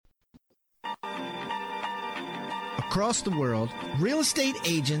Across the world, real estate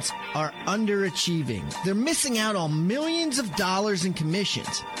agents are underachieving. They're missing out on millions of dollars in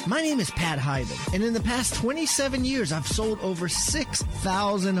commissions. My name is Pat Hyben, and in the past 27 years, I've sold over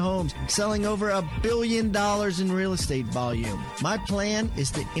 6,000 homes, selling over $1 billion in real estate volume. My plan is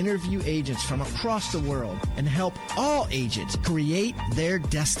to interview agents from across the world and help all agents create their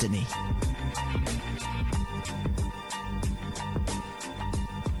destiny.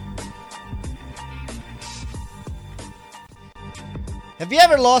 Have you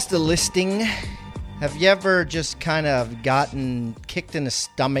ever lost a listing? Have you ever just kind of gotten kicked in the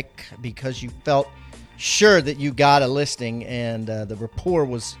stomach because you felt sure that you got a listing and the rapport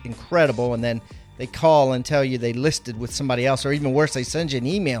was incredible, and then they call and tell you they listed with somebody else, or even worse, they send you an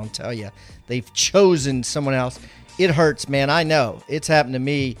email and tell you they've chosen someone else? It hurts, man. I know. It's happened to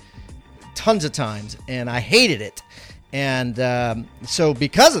me tons of times, and I hated it. And so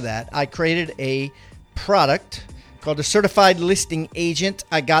because of that, I created a product called a Certified Listing Agent.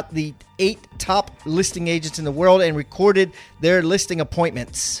 I got the 8 top listing agents in the world and recorded their listing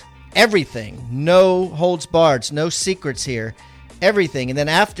appointments. Everything. No holds barred. No secrets here. Everything. And then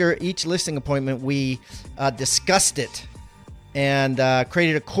after each listing appointment, we discussed it and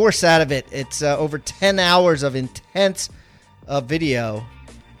created a course out of it. It's over 10 hours of intense video.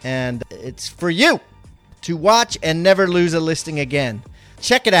 And it's for you to watch and never lose a listing again.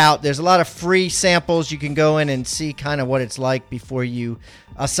 Check it out. There's a lot of free samples. You can go in and see kind of what it's like before you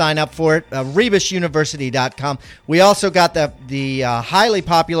sign up for it. RebusUniversity.com. We also got the highly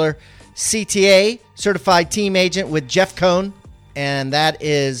popular CTA, Certified Team Agent, with Jeff Cohn. And that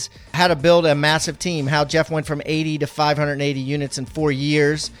is how to build a massive team, how Jeff went from 80 to 580 units in 4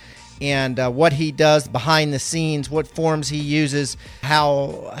 years, and what he does behind the scenes, what forms he uses,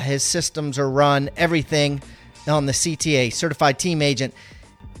 how his systems are run, everything on the CTA, Certified Team Agent,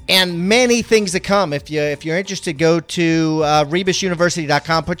 and many things to come. If you're interested, go to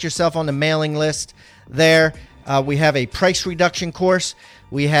RebusUniversity.com. Put yourself on the mailing list there. We have a price reduction course.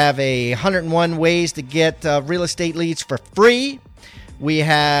 We have a 101 ways to get real estate leads for free. We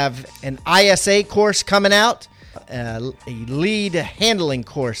have an ISA course coming out, a lead handling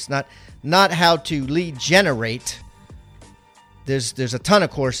course, not how to lead generate. There's a ton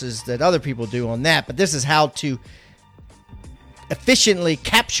of courses that other people do on that, but this is how to efficiently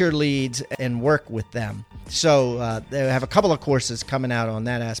capture leads and work with them. So they have a couple of courses coming out on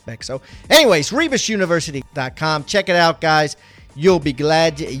that aspect. So anyways, RebusUniversity.com. Check it out, guys. You'll be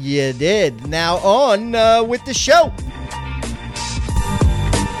glad you did. Now on with the show.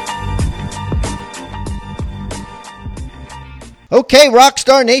 Okay,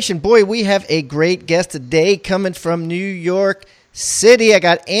 Rockstar Nation. Boy, we have a great guest today coming from New York City. I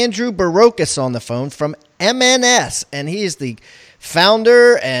got Andrew Barocas on the phone from MNS, and he is the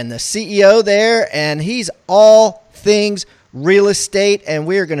founder and the CEO there, and he's all things real estate, and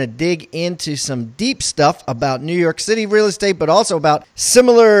we're going to dig into some deep stuff about New York City real estate, but also about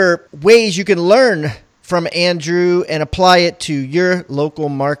similar ways you can learn from Andrew and apply it to your local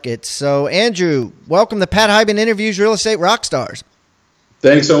market. So, Andrew, welcome to Pat Hyben Interviews Real Estate Rockstars.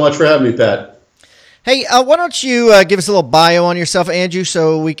 Thanks so much for having me, Pat. Hey, why don't you give us a little bio on yourself, Andrew,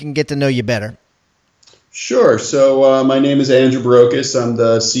 so we can get to know you better? Sure. So my name is Andrew Barocas. I'm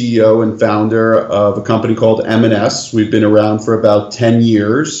the CEO and founder of a company called M&S. We've been around for about 10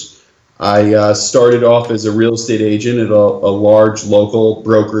 years. I started off as a real estate agent at a large local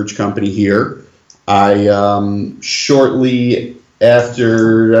brokerage company here. I shortly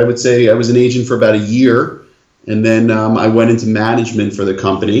after, I would say I was an agent for about a year, and then I went into management for the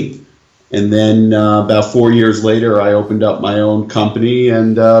company. And then about 4 years later, I opened up my own company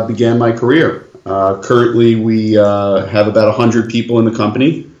and began my career. Currently, we have about 100 people in the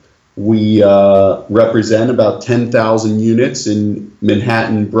company. We represent about 10,000 units in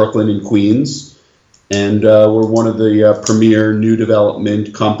Manhattan, Brooklyn, and Queens. And we're one of the premier new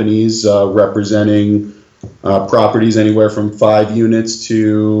development companies representing properties anywhere from 5 units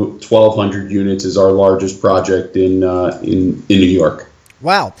to 1,200 units is our largest project in New York.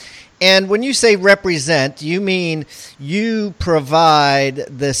 Wow. And when you say represent, you mean you provide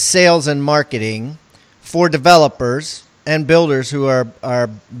the sales and marketing for developers and builders who are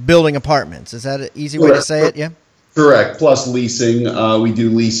building apartments. Is that an easy way to say it? Yeah. Correct. Plus leasing. We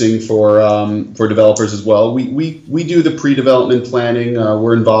do leasing for developers as well. We do the pre-development planning.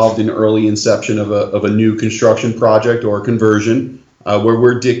 We're involved in early inception of a new construction project or conversion. Where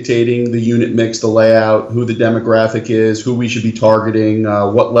we're dictating the unit mix, the layout, who the demographic is, who we should be targeting,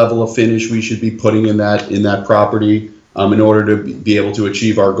 what level of finish we should be putting in that property in order to be able to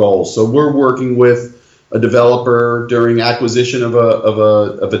achieve our goals. So we're working with a developer during acquisition of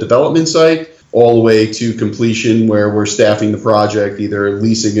a development site all the way to completion where we're staffing the project, either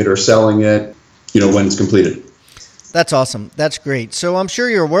leasing it or selling it, when it's completed. That's awesome. That's great. So I'm sure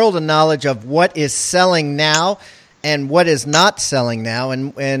you're a world of knowledge of what is selling now and what is not selling now.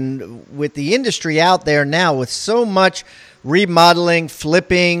 And with the industry out there now, with so much remodeling,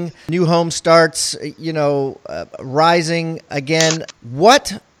 flipping, new home starts, rising again,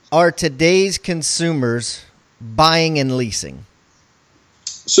 what are today's consumers buying and leasing?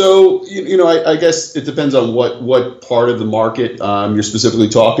 So, I guess it depends on what part of the market you're specifically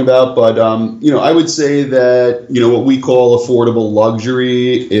talking about. But, I would say that, what we call affordable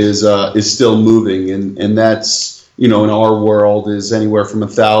luxury is still moving. And that's, in our world is anywhere from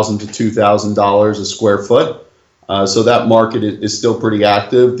 $1,000 to $2,000 a square foot. So that market is still pretty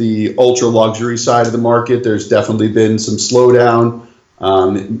active. The ultra luxury side of the market, there's definitely been some slowdown.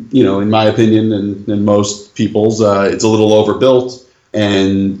 In my opinion and most people's, it's a little overbuilt.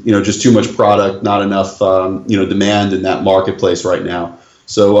 And just too much product, not enough demand in that marketplace right now.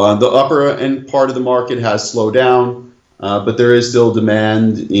 So the upper end part of the market has slowed down, but there is still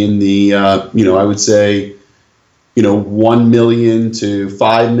demand in the I would say 1 million to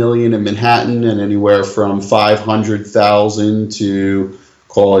 5 million in Manhattan, and anywhere from 500,000 to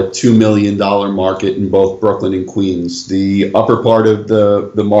call it $2 million market in both Brooklyn and Queens. The upper part of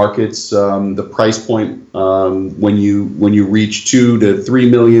the markets, the price point when you reach $2 to $3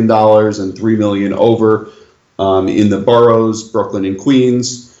 million and $3 million over in the boroughs, Brooklyn and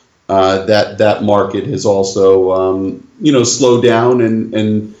Queens, that market has also slowed down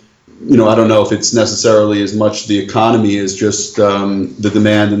and I don't know if it's necessarily as much the economy as just the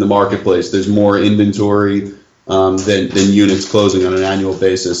demand in the marketplace. There's more inventory than units closing on an annual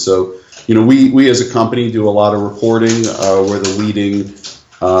basis. So, we as a company do a lot of reporting. We're the leading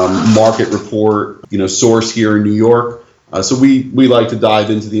market report, source here in New York. So we like to dive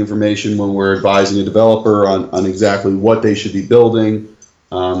into the information when we're advising a developer on exactly what they should be building,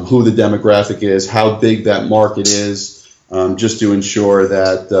 who the demographic is, how big that market is, just to ensure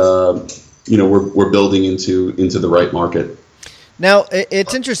that we're building into the right market. Now,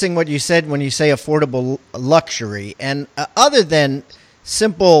 it's interesting what you said when you say affordable luxury. And other than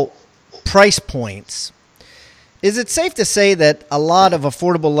simple price points, is it safe to say that a lot of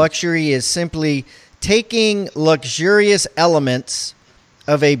affordable luxury is simply taking luxurious elements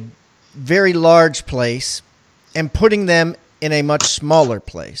of a very large place and putting them in a much smaller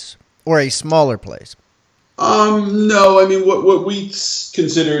place or a smaller place? No, I mean, what we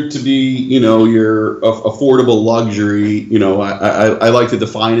consider to be, your affordable luxury, I like to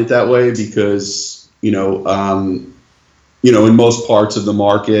define it that way because, in most parts of the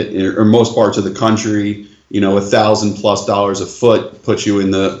market or most parts of the country, $1,000+ a foot puts you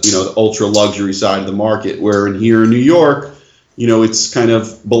in the ultra luxury side of the market, where here in New York, it's kind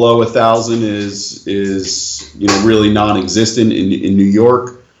of below 1,000 is really non-existent in New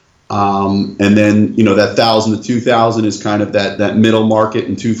York. And then, that 1,000 to 2,000 is kind of that middle market,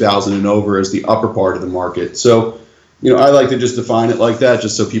 and 2,000 and over is the upper part of the market. So, I like to just define it like that,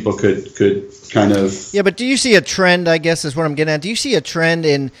 just so people could kind of. Yeah, but do you see a trend, I guess is what I'm getting at. Do you see a trend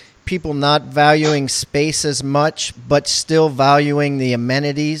in people not valuing space as much, but still valuing the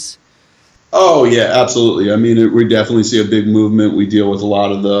amenities? Oh, yeah, absolutely. I mean, we definitely see a big movement. We deal with a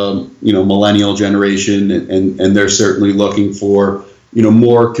lot of the, millennial generation, and they're certainly looking for,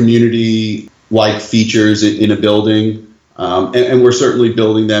 more community-like features in a building. And we're certainly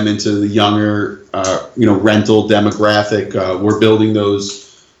building them into the younger, rental demographic. We're building those,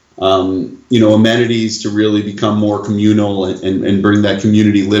 amenities to really become more communal and bring that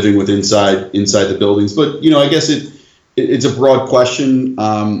community living inside the buildings. But, I guess it's a broad question.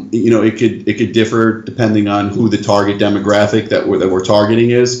 It could differ depending on who the target demographic that we're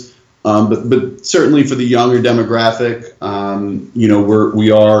targeting is. But certainly for the younger demographic,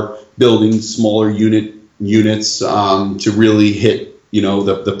 we are building smaller units to really hit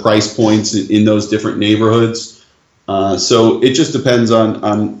the price points in those different neighborhoods. So it just depends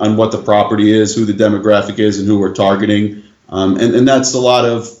on what the property is, who the demographic is, and who we're targeting. And that's a lot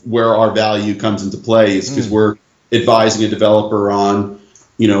of where our value comes into play, is because we're advising a developer on,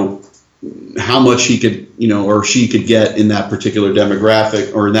 how much he could, or she could get in that particular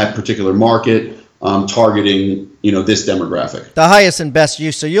demographic or in that particular market, targeting, this demographic. The highest and best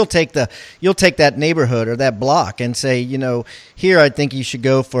use. So you'll take that neighborhood or that block and say, here I think you should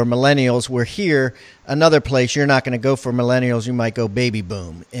go for millennials. Where here, another place you're not going to go for millennials. You might go baby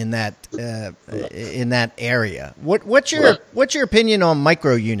boom in that area. What's your opinion on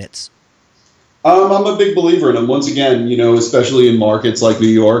micro units? I'm a big believer in them. Once again, especially in markets like New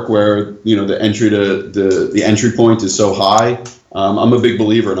York, where the entry point is so high. I'm a big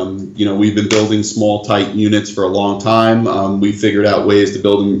believer, and we've been building small, tight units for a long time. We figured out ways to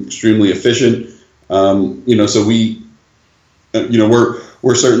build them extremely efficient. So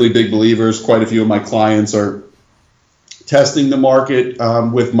we're certainly big believers. Quite a few of my clients are testing the market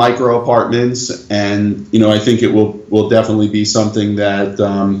with micro apartments, and I think it will definitely be something that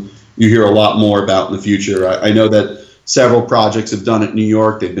you hear a lot more about in the future. I know that several projects have done it in New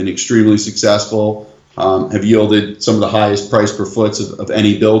York. They've been extremely successful. Have yielded some of the highest price per foot of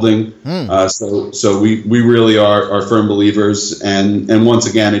any building. So we really are firm believers. And once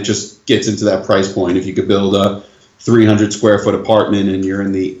again, it just gets into that price point. If you could build a 300 square foot apartment and you're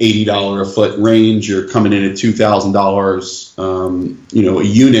in the $80 a foot range, you're coming in at $2,000, a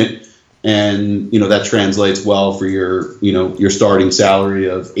unit. And, that translates well for your starting salary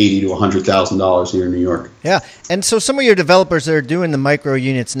of $80,000 to $100,000 here in New York. Yeah. And so some of your developers that are doing the micro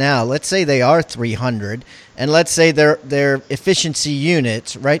units now, let's say they are 300 and let's say they're efficiency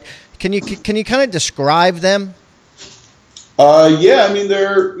units, right? Can you kind of describe them? Yeah. I mean,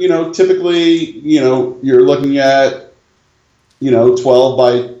 they're, typically, you're looking at,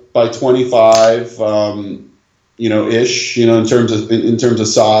 12 by 25, ish, in terms of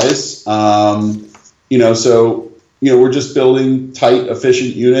size. We're just building tight,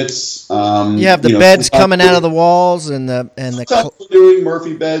 efficient units. You have the beds coming out of the walls and the we're doing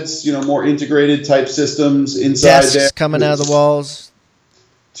Murphy beds, more integrated type systems inside desks there coming out of the walls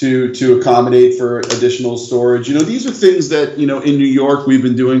to accommodate for additional storage. These are things that, in New York we've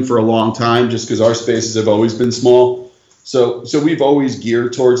been doing for a long time just because our spaces have always been small. So we've always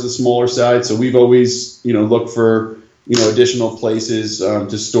geared towards the smaller side. So we've always, looked for, additional places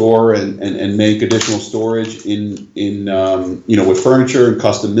to store and make additional storage in with furniture and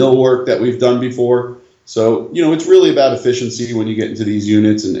custom millwork that we've done before. So, it's really about efficiency when you get into these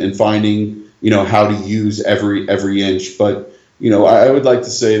units and finding, how to use every inch. But, I would like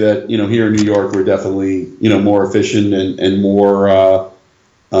to say that, here in New York, we're definitely, more efficient and more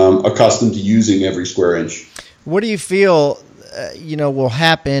accustomed to using every square inch. What do you feel, will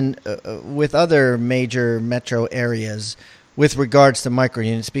happen with other major metro areas with regards to micro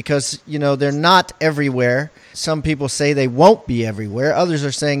units? Because, they're not everywhere. Some people say they won't be everywhere. Others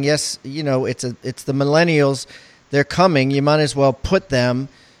are saying, yes, it's the millennials. They're coming. You might as well put them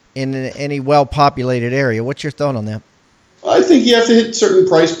in any well-populated area. What's your thought on that? I think you have to hit certain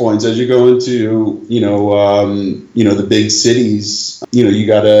price points as you go into, the big cities. You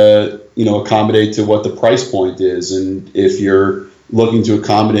got to, accommodate to what the price point is. And if you're looking to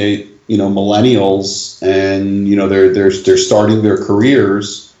accommodate, millennials and, they're starting their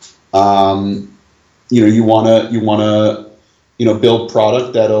careers, you want to, build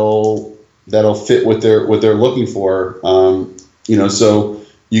product that'll fit what they're looking for. So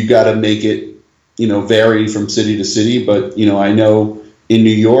you got to make it, vary from city to city. But, I know in New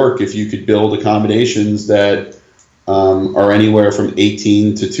York, if you could build accommodations that are anywhere from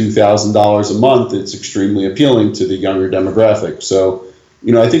 $1,800 to $2,000 a month, it's extremely appealing to the younger demographic. So,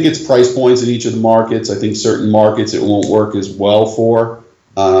 I think it's price points in each of the markets. I think certain markets it won't work as well for,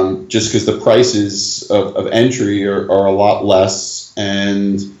 just because the prices of entry are a lot less.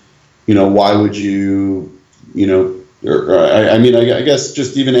 And, why would you, I guess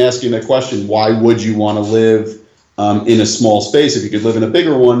just even asking the question, why would you want to live in a small space if you could live in a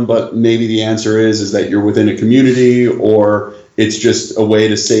bigger one? But maybe the answer is that you're within a community, or it's just a way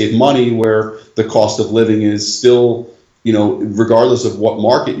to save money where the cost of living is still, regardless of what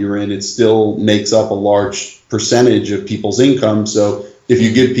market you're in, it still makes up a large percentage of people's income. So if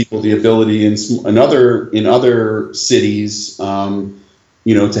you give people the ability in other cities,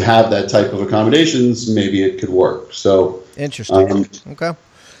 to have that type of accommodations, maybe it could work. So interesting. Okay.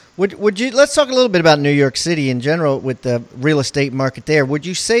 Would you let's talk a little bit about New York City in general with the real estate market there. Would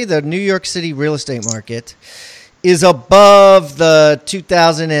you say the New York City real estate market is above the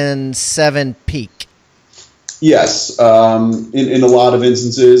 2007 peak? Yes. In a lot of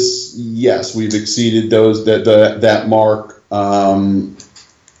instances, yes, we've exceeded that mark. How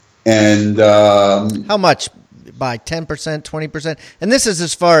much? By 10%, 20%? And this is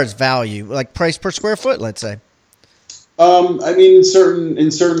as far as value, like price per square foot, let's say. In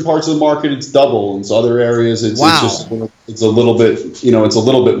certain parts of the market, it's double. In other areas, it's a little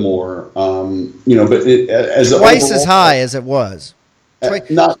bit more. But as twice overall, as high as it was.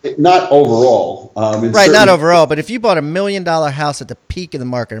 Not overall. Right, not overall. But if you bought $1 million house at the peak of the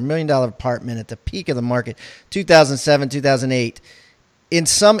market, $1 million apartment at the peak of the market, 2007, 2008, in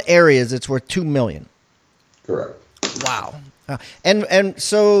some areas it's worth $2 million. Correct. Wow. And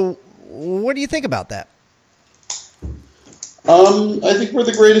so, what do you think about that? I think we're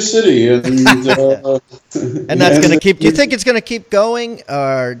the greatest city, and and that's going to keep. Do you think it's going to keep going,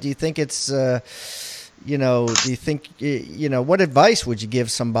 or do you think it's? Do you think what advice would you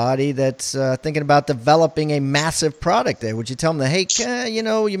give somebody that's thinking about developing a massive product there? Would you tell them that, hey,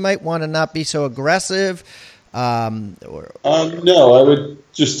 you might want to not be so aggressive? No, I would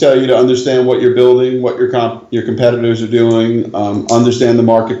just tell you to understand what you're building, what your competitors are doing, understand the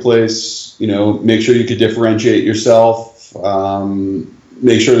marketplace. Make sure you can differentiate yourself.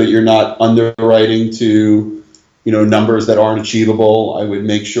 Make sure that you're not underwriting to, numbers that aren't achievable. I would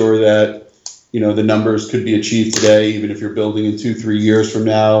make sure that, the numbers could be achieved today, even if you're building in 2-3 years from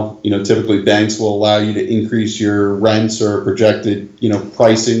now. Typically banks will allow you to increase your rents or projected,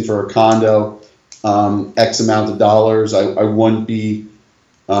 pricing for a condo, X amount of dollars. I wouldn't be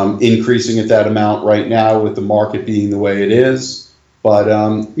increasing at that amount right now with the market being the way it is. But,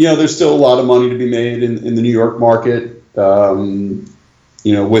 there's still a lot of money to be made in the New York market.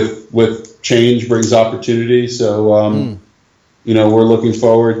 With change brings opportunity. So, we're looking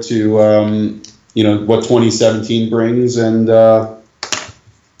forward to, what 2017 brings. And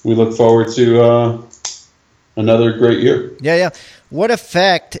we look forward to another great year. Yeah. What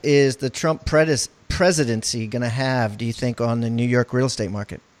effect is the Trump presidency going to have, do you think, on the New York real estate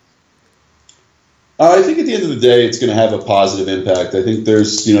market? I think at the end of the day, it's going to have a positive impact. I think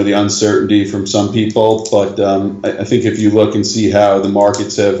there's, the uncertainty from some people, but I think if you look and see how the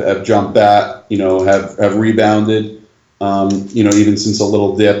markets have jumped back, have rebounded, even since a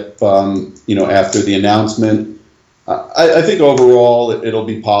little dip, after the announcement, I think overall it'll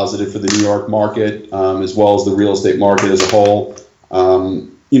be positive for the New York market, as well as the real estate market as a whole.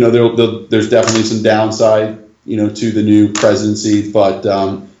 There's definitely some downside, to the new presidency, but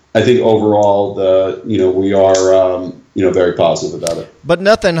I think overall, we are, very positive about it. But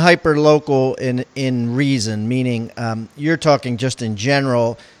nothing hyper local in reason, meaning you're talking just in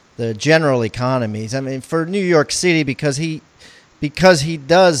general, the general economies. I mean, for New York City, because he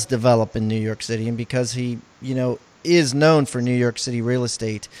does develop in New York City, and because he, is known for New York City real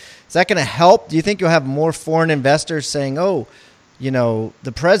estate, is that going to help? Do you think you'll have more foreign investors saying, oh,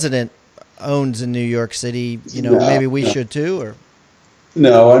 the president owns in New York City, maybe we should too, or?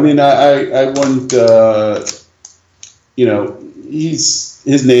 No, I mean, I wouldn't,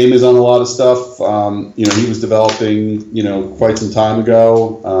 his name is on a lot of stuff. He was developing, quite some time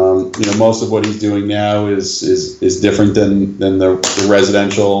ago. Most of what he's doing now is different than the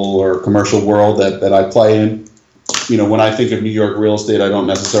residential or commercial world that I play in. When I think of New York real estate, I don't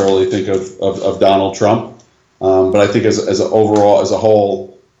necessarily think of Donald Trump. But I think as a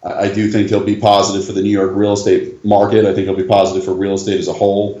whole, I do think he'll be positive for the New York real estate market. I think he'll be positive for real estate as a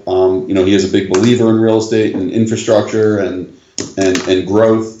whole. He is a big believer in real estate and infrastructure and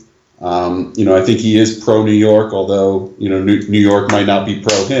growth. I think he is pro New York, although New York might not be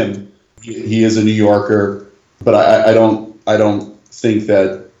pro him. He is a New Yorker, but I don't think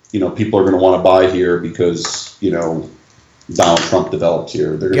that people are going to want to buy here because Donald Trump developed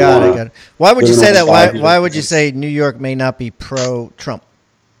here. They're got it. Why would you say that? Why would you say New York may not be pro Trump?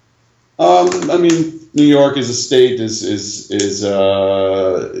 I mean, New York as a state is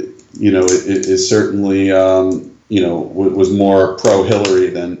certainly was more pro Hillary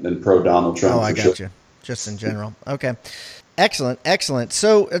than pro Donald Trump. Oh, I got you. Just in general. Okay. Excellent.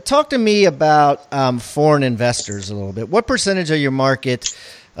 So talk to me about foreign investors a little bit. What percentage of your market,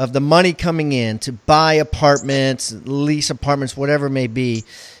 of the money coming in to buy apartments, lease apartments, whatever it may be,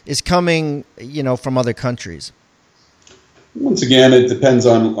 is coming, from other countries? Once again, it depends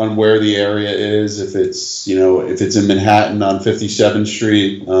on where the area is. If it's in Manhattan on 57th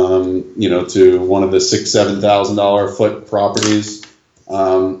Street, to one of the $6,000-$7,000 a foot properties,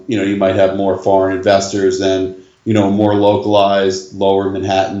 you might have more foreign investors than a more localized lower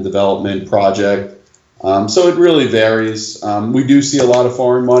Manhattan development project. So it really varies. We do see a lot of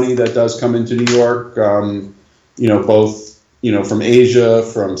foreign money that does come into New York. Both from Asia,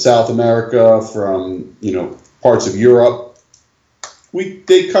 from South America, from parts of Europe.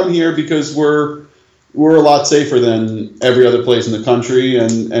 They come here because we're a lot safer than every other place in the country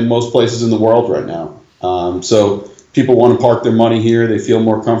and most places in the world right now. So people want to park their money here. They feel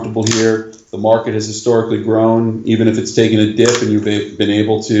more comfortable here. The market has historically grown, even if it's taken a dip and you've been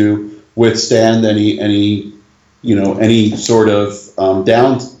able to withstand any sort of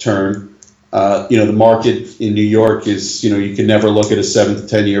downturn. The market in New York is, you can never look at a 7 to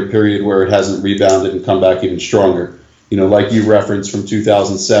 10 year period where it hasn't rebounded and come back even stronger. Like you referenced from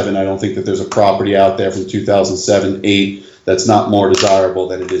 2007, I don't think that there's a property out there from 2007, 8 that's not more desirable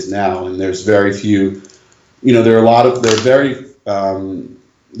than it is now. And there's very few, there are very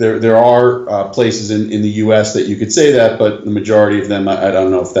there are places in the U.S. that you could say that, but the majority of them, I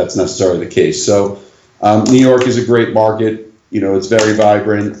don't know if that's necessarily the case. So New York is a great market. It's very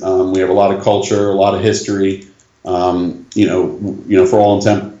vibrant. We have a lot of culture, a lot of history. For all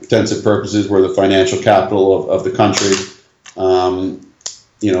intents and purposes, we're the financial capital of the country. And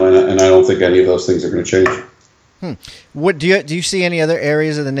I don't think any of those things are going to change. What do you see any other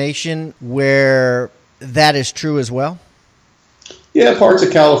areas of the nation where that is true as well? Yeah, parts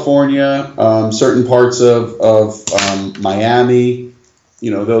of California, certain parts of Miami.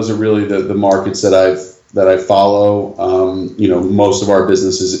 Those are really the markets that I follow. Most of our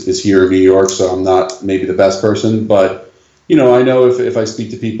business is here in New York, so I'm not maybe the best person, but I know if I speak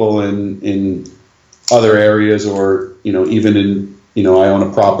to people in other areas, or even in I own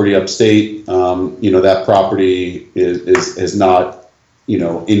a property upstate. That property is not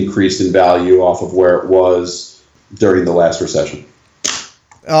increased in value off of where it was during the last recession.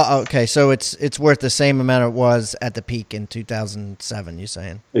 Okay, so it's worth the same amount it was at the peak in 2007. You're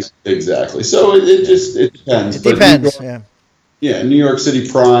saying? Exactly. So it depends. It depends. Yeah. Yeah, New York City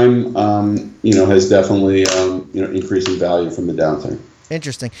prime, has definitely increased in value from the downturn.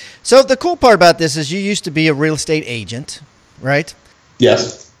 Interesting. So the cool part about this is you used to be a real estate agent, right?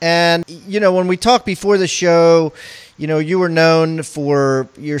 Yes. And when we talked before the show, you were known for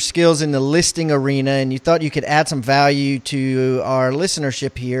your skills in the listing arena, and you thought you could add some value to our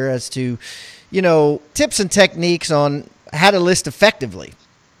listenership here as to, tips and techniques on how to list effectively.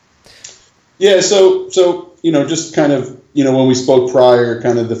 Yeah. So just kind of, when we spoke prior,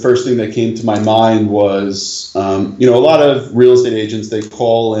 kind of the first thing that came to my mind was, a lot of real estate agents, they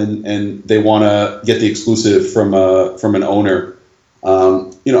call and they want to get the exclusive from an owner.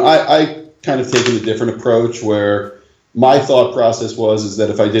 I kind of taken a different approach where my thought process is that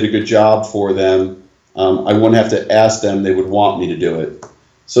if I did a good job for them, I wouldn't have to ask them; they would want me to do it.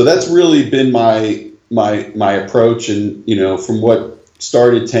 So that's really been my approach, and from what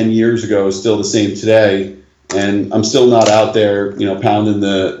started 10 years ago is still the same today. And I'm still not out there, pounding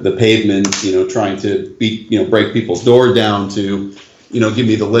the pavement, trying to break people's door down to, give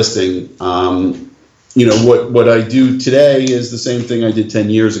me the listing. What I do today is the same thing I did 10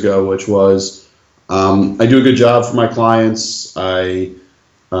 years ago, which was I do a good job for my clients. I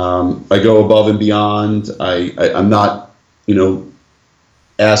go above and beyond. I'm not,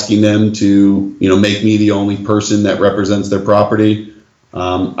 asking them to, make me the only person that represents their property.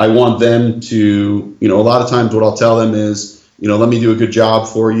 I want them to, a lot of times what I'll tell them is, let me do a good job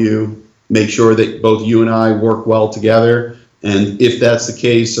for you, make sure that both you and I work well together. And if that's the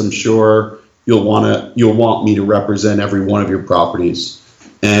case, I'm sure you'll want me to represent every one of your properties.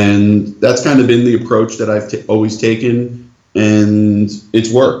 And that's kind of been the approach that I've always taken, and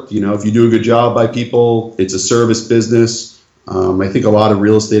it's worked. If you do a good job by people, it's a service business. I think a lot of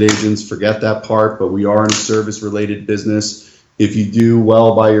real estate agents forget that part, but we are in a service-related business. If you do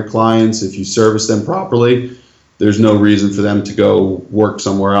well by your clients, if you service them properly, there's no reason for them to go work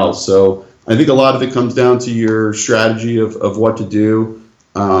somewhere else. So I think a lot of it comes down to your strategy of what to do.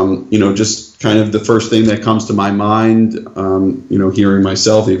 Just kind of the first thing that comes to my mind, hearing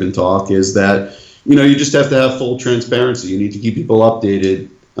myself even talk, is that, you just have to have full transparency. You need to keep people updated.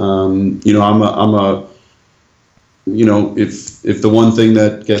 If the one thing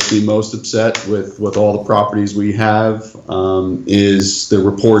that gets me most upset with all the properties we have is the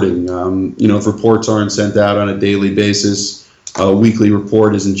reporting. If reports aren't sent out on a daily basis, a weekly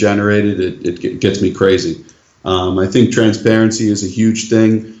report isn't generated, it gets me crazy. I think transparency is a huge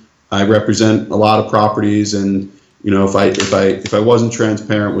thing. I represent a lot of properties, and if I wasn't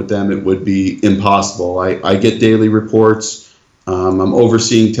transparent with them, it would be impossible. I get daily reports. I'm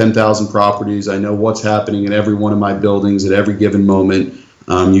overseeing 10,000 properties. I know what's happening in every one of my buildings at every given moment.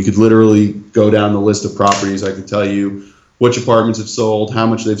 You could literally go down the list of properties. I could tell you which apartments have sold, how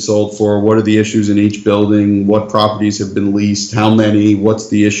much they've sold for, what are the issues in each building, what properties have been leased, how many, what's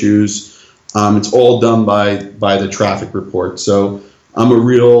the issues. It's all done by the traffic report. So I'm a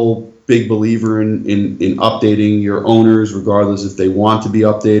real big believer in updating your owners, regardless if they want to be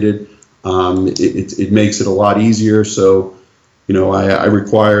updated. It makes it a lot easier. So, I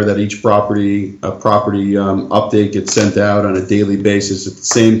require that each property update gets sent out on a daily basis at the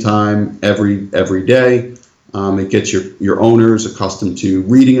same time every day. It gets your owners accustomed to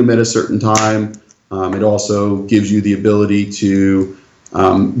reading them at a certain time. It also gives you the ability to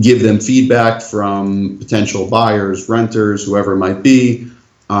give them feedback from potential buyers, renters, whoever it might be.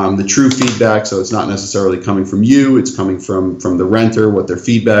 The true feedback, so it's not necessarily coming from you, it's coming from the renter, what their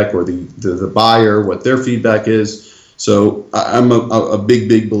feedback, or the buyer, what their feedback is. So I'm a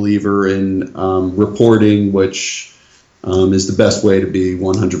big believer in reporting, which is the best way to be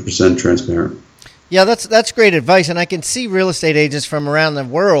 100% transparent. Yeah, that's great advice, and I can see real estate agents from around the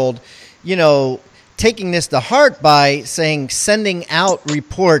world, taking this to heart by sending out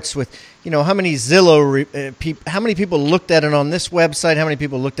reports with, how many Zillow how many people looked at it on this website, how many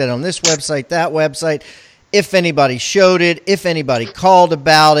people looked at it on this website, that website, if anybody showed it, if anybody called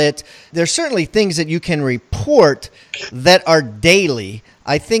about it. There's certainly things that you can report that are daily.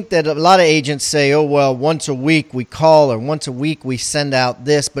 I think that a lot of agents say, oh, well, once a week we call or once a week we send out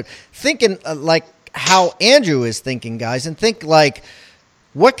this. But thinking like how Andrew is thinking, guys, and think like,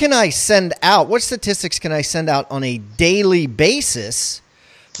 what can I send out? What statistics can I send out on a daily basis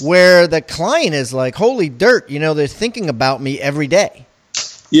where the client is like, holy dirt, they're thinking about me every day?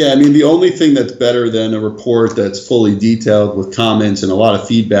 Yeah, the only thing that's better than a report that's fully detailed with comments and a lot of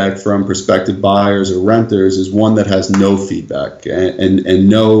feedback from prospective buyers or renters is one that has no feedback and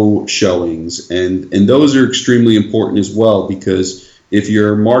no showings. And those are extremely important as well, because if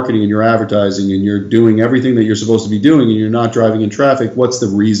you're marketing and you're advertising and you're doing everything that you're supposed to be doing and you're not driving in traffic, what's the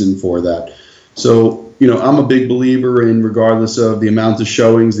reason for that? So, I'm a big believer in, regardless of the amount of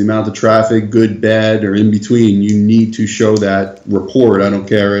showings, the amount of traffic, good, bad, or in between, you need to show that report. I don't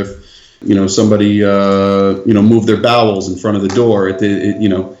care if, somebody, moved their bowels in front of the door.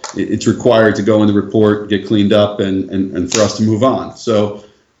 It's required to go in the report, get cleaned up, and for us to move on. So,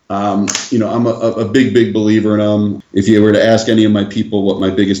 I'm a big believer in them. If you were to ask any of my people what my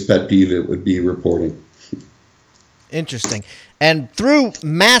biggest pet peeve, it would be reporting. Interesting. And through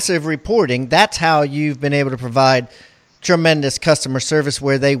massive reporting, that's how you've been able to provide tremendous customer service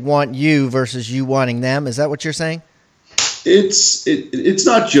where they want you versus you wanting them. Is that what you're saying? It's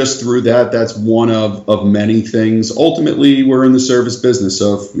not just through that. That's one of many things. Ultimately, we're in the service business.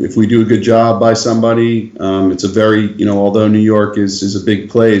 So if we do a good job by somebody, it's a very, although New York is a big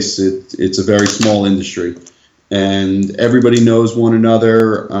place, it's a very small industry. And everybody knows one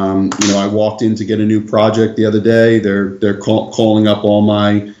another. I walked in to get a new project the other day. They're calling up all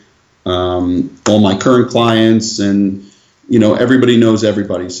my current clients, and everybody knows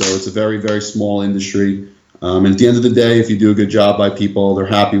everybody. So it's a very, very small industry. And at the end of the day, if you do a good job by people, they're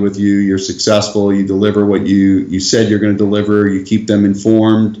happy with you. You're successful. You deliver what you said you're going to deliver. You keep them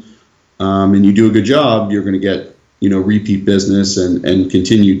informed, and you do a good job. You're going to get repeat business and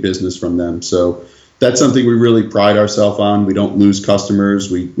continued business from them. So that's something we really pride ourselves on. We don't lose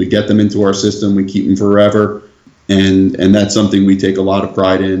customers. We get them into our system. We keep them forever. And that's something we take a lot of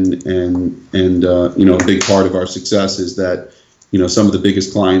pride in. And a big part of our success is that, some of the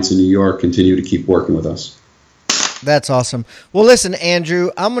biggest clients in New York continue to keep working with us. That's awesome. Well, listen, Andrew,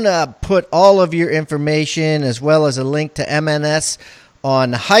 I'm going to put all of your information as well as a link to MNS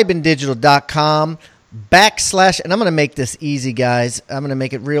on hibandigital.com. / and I'm going to make this easy, guys. I'm going to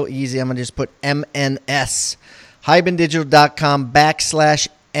make it real easy. I'm going to just put MNS, hibandigital.com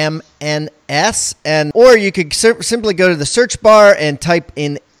 / MNS, or you could simply go to the search bar and type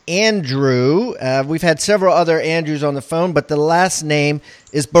in Andrew. We've had several other Andrews on the phone, but the last name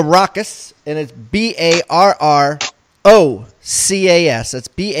is Barrocas, and it's Barrocas. That's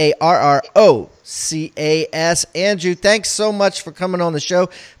Barrocas. Andrew, thanks so much for coming on the show.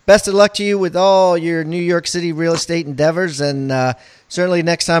 Best of luck to you with all your New York City real estate endeavors, and certainly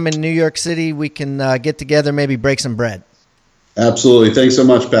next time in New York City we can get together, maybe break some bread. Absolutely. Thanks so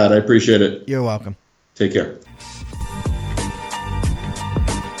much, Pat. I appreciate it. You're welcome. Take care.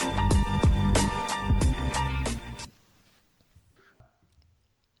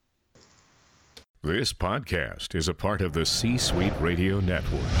 This podcast is a part of the C-Suite Radio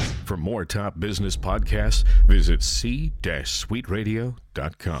Network. For more top business podcasts, visit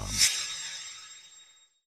c-suiteradio.com.